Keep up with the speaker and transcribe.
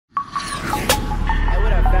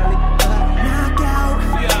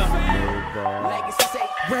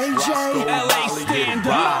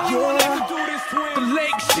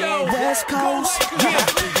Yeah.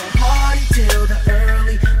 We gon' party till the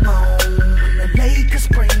early morn. When the Lakers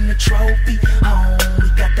bring the trophy home. We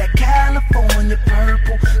got that California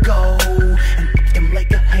purple gold. And them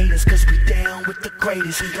Laker haters, cause we down with the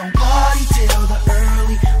greatest. We gon' party till the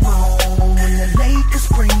early morn. When the Lakers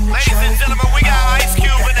bring the trophy home. Ladies and gentlemen, we got Ice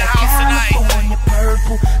Cube in the house tonight. California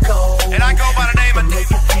purple gold. And I go by the name of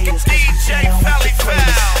DJ Felly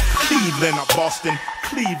Fel. Cleveland or Boston,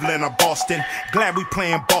 Cleveland or Boston. Glad we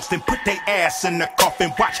playing Boston, put they ass in the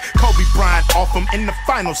coffin. Watch Kobe Bryant off them in the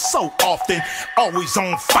finals so often. Always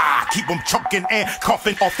on fire, keep them choking and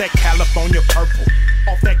coughing. Off that California purple.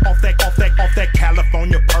 Off that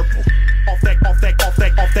California purple. Off that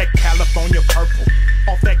California purple.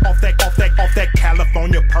 Off that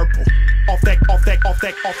California purple. Off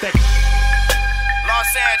that.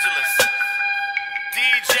 Los Angeles,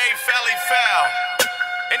 DJ Felly Fel.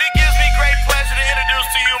 And it gives me great pleasure to introduce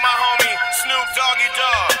to you my homie, Snoop Dogg.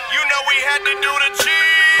 You know we had to do the G.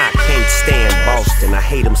 I can't stand Boston, I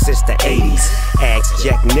hate him since the 80s. Ask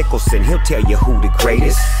Jack Nicholson, he'll tell you who the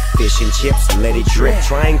greatest. Fish and chips, let it drip.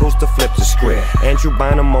 Triangles to flip the script. Andrew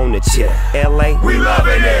Bynum on the tip. LA, we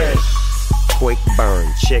loving it. Quick burn,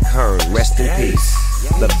 Chick Hearn, rest in peace.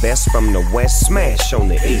 The best from the west, smash on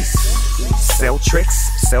the east.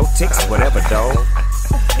 Celtics, whatever, dawg.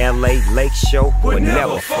 LA Lake Show will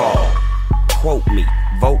never fall. Quote me,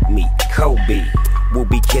 vote me, Kobe. We'll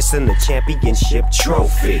be kissing the championship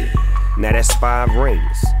trophy. Now that's 5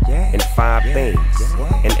 rings and 5 things.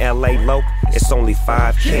 In LA Loke, it's only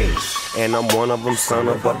 5 kings. And I'm one of them, son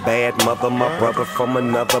of a bad mother. My brother from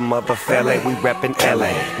another mother fella. We reppin'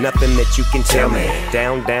 LA, nothing that you can tell me.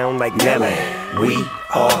 Down like Nelly. We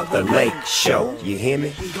are the Lake Show, you hear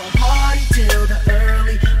me? We gon' party till the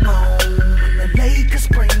early morn. When the Lakers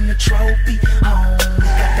bring the trophy home. We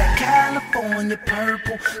got that California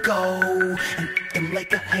purple gold. And them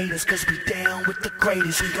Laker haters, cause we down with the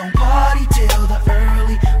greatest. We gon' party till the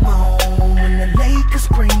early morn. When the Lakers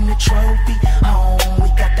bring the trophy home. We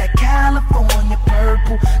got that California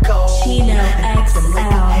purple gold. Chino XL.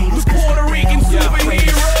 Puerto Rican superhero.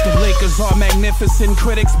 The Lakers are magnificent,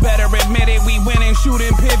 critics better admit it. We winning,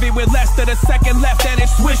 shooting, pivot with less than a second left, and it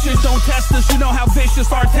swishes. Don't test us, you know how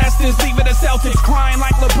vicious our test is. Leaving the Celtics crying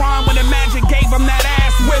like LeBron when the Magic gave him that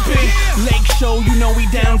ass whipping. Lake Show, you know we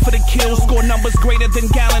down for the kill. Score numbers greater than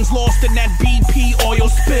gallons lost in that BP oil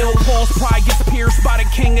spill. Paul's pride gets pierced by the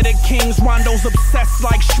king of the kings. Rondo's obsessed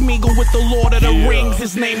like Schmeagol with the Lord of the Rings.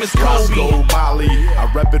 His name is Kobe. Molly,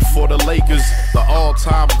 I rep it for the Lakers, the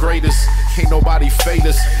all-time greatest. Can't nobody fade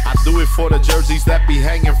us. I do it for the jerseys that be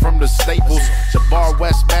hanging from the staples. Jabbar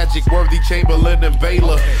West, Magic, Worthy, Chamberlain, and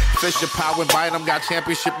Baylor. Fisher, Powell, and Bynum got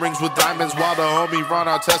championship rings with diamonds, while the homie Ron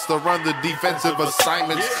Artesta run the defensive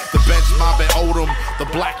assignments. The bench Mamba Odom, the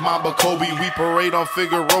Black Mamba Kobe. We parade on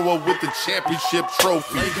Figueroa with the championship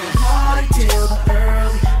trophy. We gon' party till the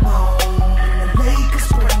early morn. When the Lakers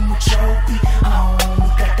bring the trophy home. We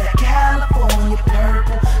got that California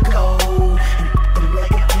purple gold. And them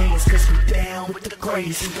Laker haters, cause we down with the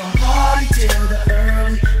greatest. We gon' party till the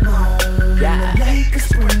early morn. When the Lakers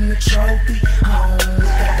bring the trophy home. We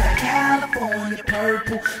got that California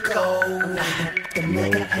purple gold. And them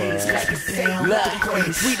Laker haters, cause we down with the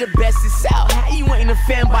greatest. We the best is out. How you ain't a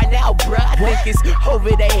fan by now, bruh? I think it's over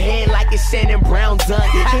their head like it's Shannon Brown done.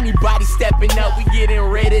 Anybody stepping up, we getting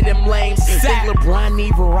rid of them lames. Think LeBron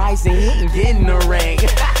need Verizon, he ain't getting the ring.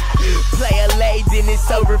 Play a lay, then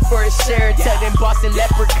it's over for sure. Tell them Boston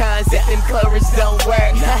Leprechauns that them clovers don't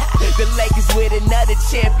work. The Lakers with another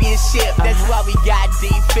championship. That's why we got D.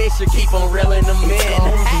 Fisher, keep on reeling them in.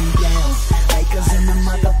 Lakers in the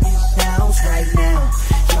motherfucking house right now.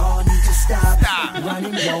 Y'all need to stop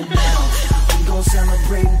running your mouth. We gon'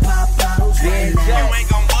 celebrate and pop bottles right now. You ain't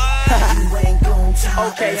gon' what? You ain't gon'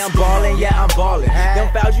 talk. Okay, I'm ballin', yeah, I'm ballin'.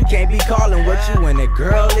 Them fouls you can't be callin'. What you in it?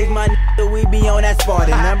 Girl, leave my nigga, we be on that spot.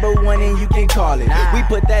 Number 1 and you can call it. We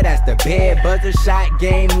put that as the bed. Buzzer shot,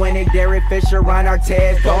 game winning. Derek Fisher, Ron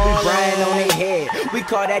Artest, Kobe Bryant on their head. We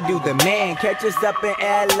call that dude the man. Catch us up in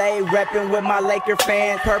LA, reppin' with my Laker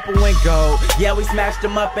fans. Purple and gold. Yeah, we smashed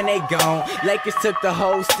them up and they gone. Lakers took the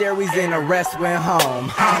whole series and the rest went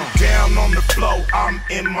home. I'm down on the floor, I'm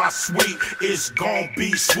in my suite. It's gon'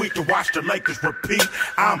 be sweet to watch the Lakers repeat.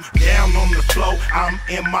 I'm down on the floor, I'm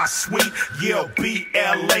in my suite. Yeah, beat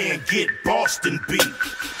LA and get Boston beat.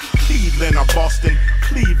 Cleveland or Boston,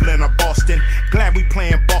 Cleveland or Boston. Glad we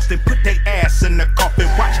playing Boston, put they ass in the coffin.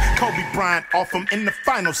 Watch Kobe Bryant off them in the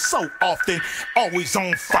finals so often. Always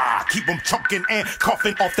on fire, keep them choking and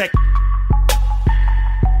coughing off that.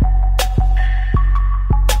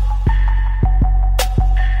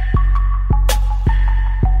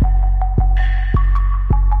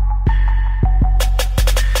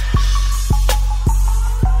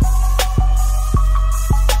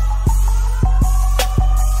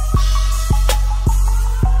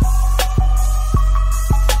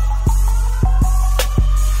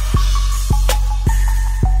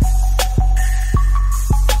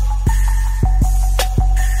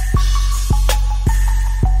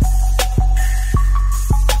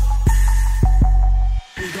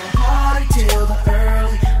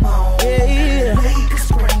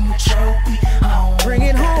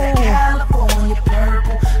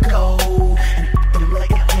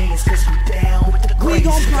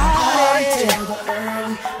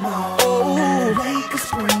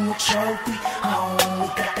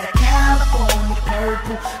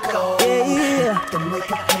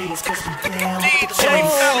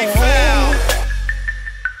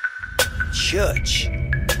 judge,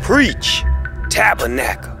 preach,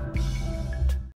 tabernacle.